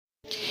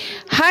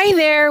Hi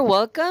there,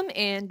 welcome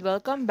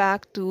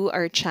back to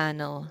our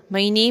channel.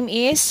 My name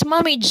is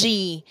Mommy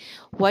G.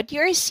 What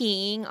you're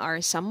seeing are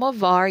some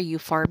of our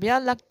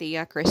Euphorbia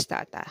Lactea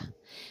Cristata.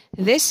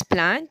 This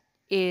plant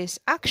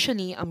is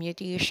actually a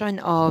mutation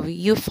of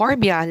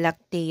Euphorbia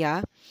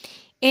Lactea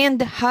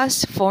and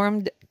has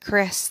formed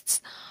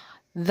crests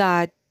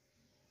that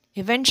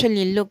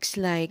eventually looks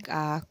like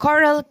a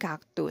coral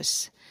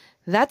cactus.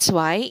 That's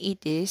why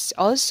it is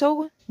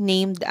also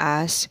named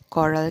as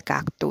coral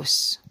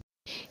cactus.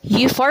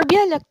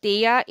 Euphorbia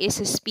lactea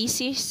is a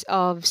species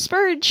of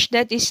spurge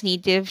that is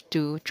native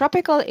to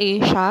tropical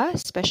Asia,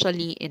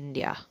 especially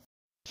India.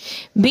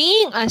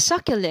 Being a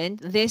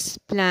succulent, this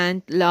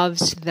plant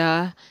loves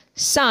the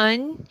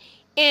sun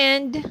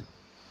and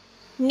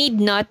need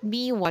not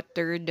be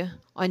watered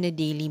on a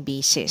daily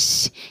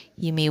basis.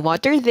 You may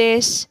water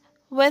this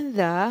when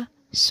the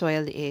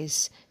soil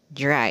is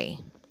dry.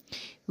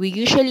 We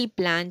usually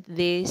plant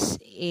this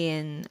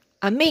in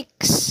a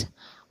mix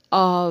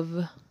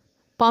of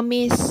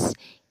pumice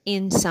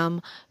in some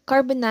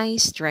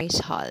carbonized rice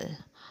hull.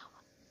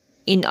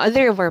 In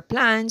other of our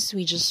plants,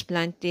 we just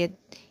plant it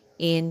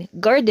in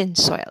garden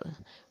soil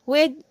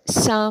with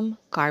some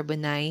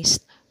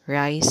carbonized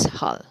rice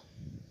hull.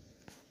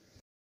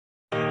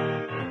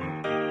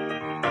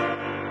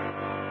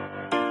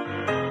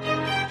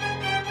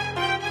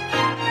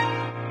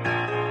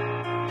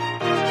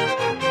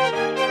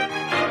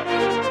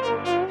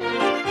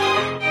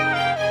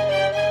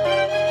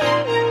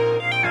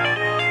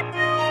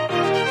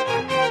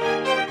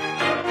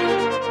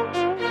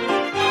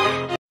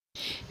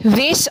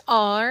 These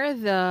are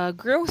the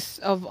growth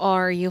of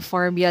our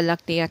Euphorbia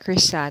Lactea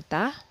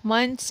Cristata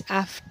months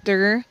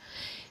after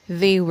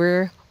they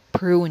were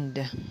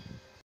pruned.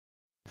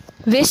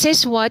 This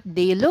is what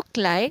they looked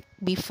like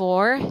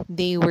before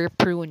they were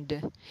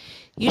pruned.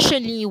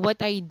 Usually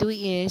what I do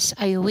is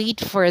I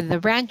wait for the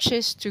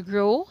branches to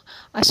grow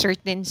a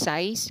certain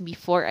size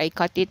before I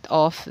cut it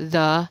off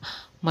the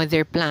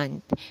mother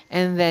plant.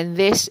 And then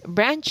these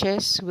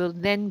branches will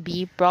then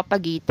be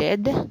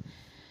propagated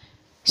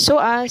so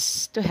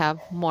as to have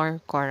more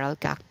coral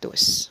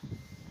cactus.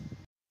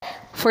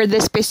 For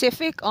the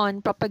specific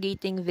on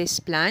propagating this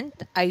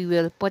plant, I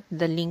will put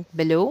the link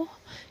below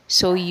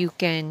so you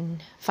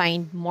can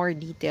find more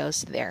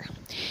details there.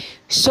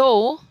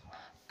 So,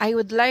 I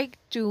would like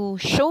to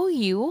show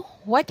you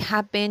what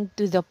happened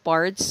to the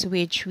parts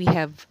which we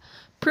have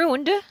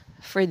pruned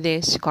for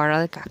this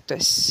coral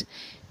cactus.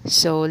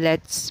 So,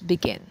 let's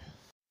begin.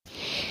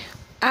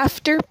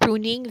 After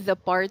pruning, the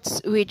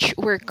parts which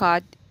were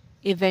cut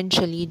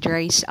eventually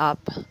dries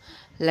up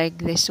like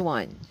this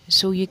one.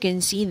 So you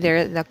can see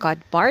there the cut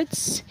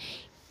parts,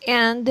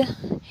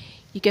 and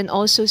you can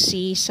also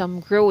see some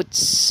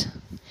growths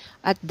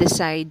at the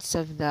sides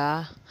of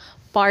the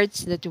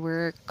parts that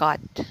were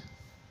cut.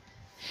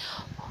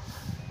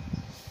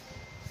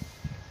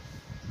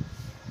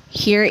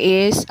 Here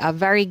is a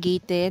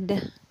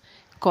variegated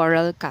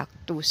coral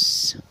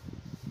cactus.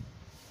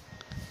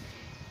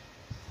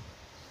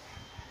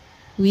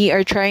 We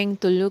are trying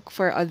to look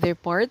for other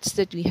parts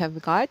that we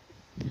have got.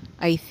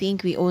 I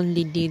think we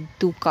only did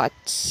 2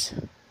 cuts.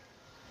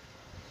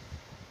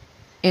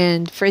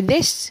 And for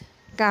this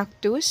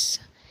cactus,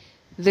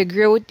 the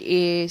growth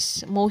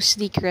is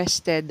mostly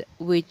crested,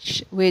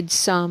 which with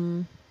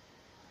some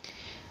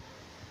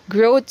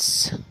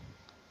growths,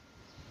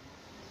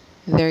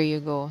 there you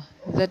go,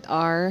 that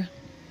are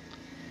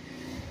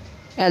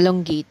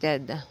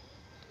elongated,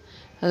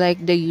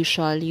 like the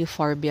usual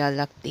Euphorbia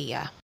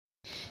lactea.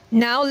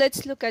 Now,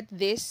 let's look at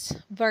this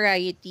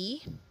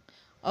variety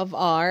of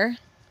our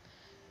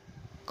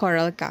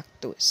coral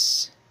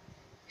cactus.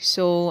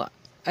 So,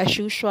 as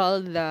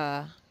usual,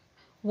 the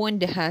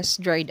wound has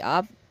dried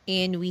up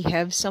and we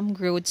have some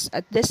growths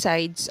at the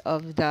sides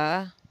of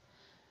the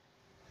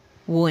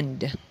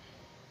wound.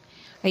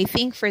 I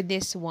think for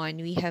this one,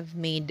 we have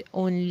made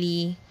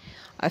only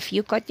a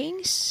few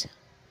cuttings,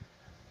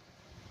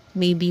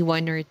 maybe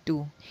 1 or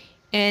 2.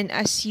 And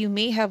as you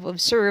may have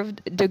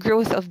observed, the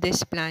growth of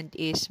this plant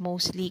is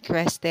mostly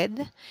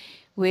crested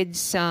with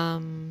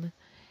some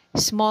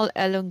small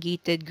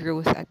elongated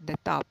growth at the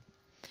top.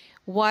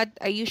 What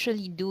I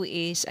usually do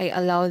is I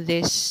allow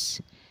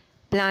these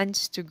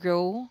plants to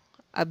grow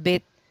a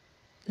bit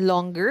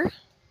longer,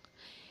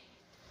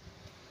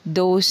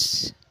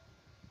 those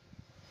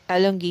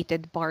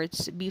elongated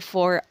parts,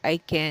 before I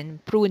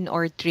can prune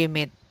or trim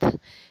it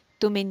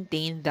to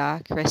maintain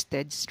the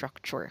crested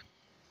structure.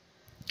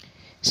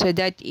 So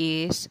that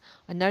is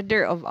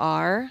another of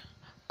our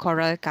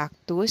coral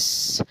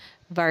cactus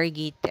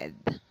variegated.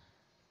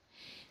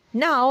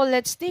 Now,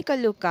 let's take a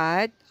look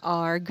at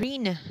our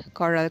green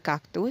coral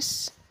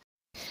cactus.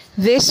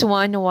 This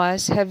one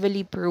was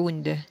heavily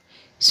pruned,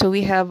 so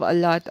we have a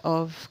lot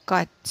of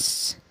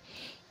cuts.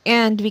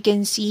 And we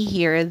can see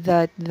here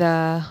that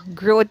the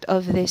growth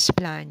of this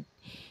plant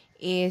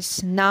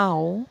is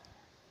now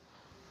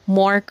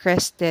more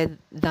crested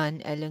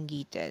than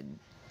elongated.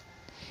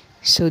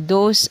 So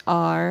those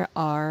are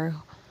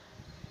our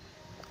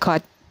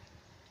cut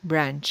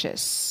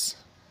branches.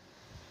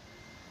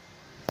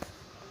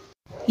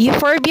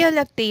 Euphorbia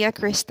Lactea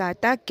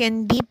Cristata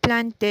can be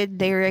planted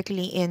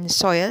directly in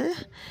soil,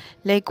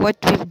 like what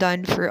we've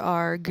done for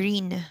our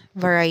green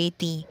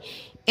variety.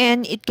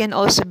 And it can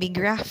also be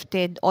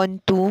grafted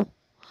onto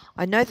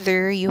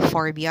another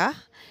euphorbia,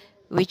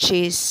 which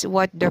is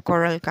what the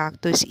coral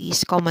cactus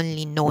is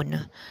commonly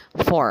known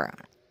for,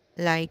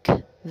 like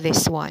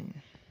this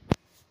one.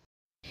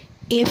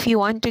 If you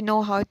want to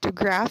know how to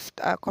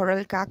graft a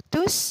coral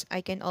cactus,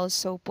 I can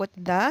also put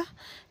the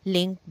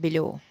link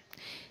below.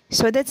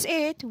 So that's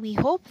it. We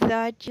hope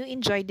that you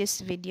enjoyed this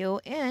video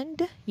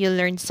and you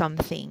learned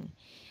something.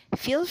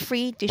 Feel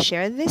free to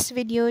share this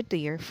video to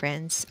your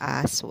friends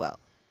as well.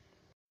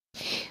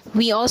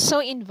 We also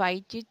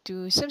invite you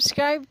to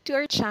subscribe to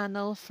our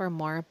channel for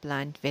more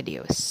plant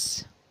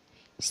videos.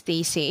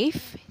 Stay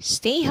safe,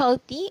 stay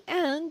healthy,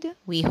 and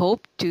we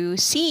hope to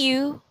see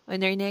you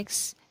on our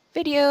next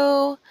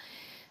video.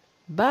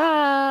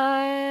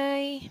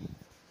 Bye!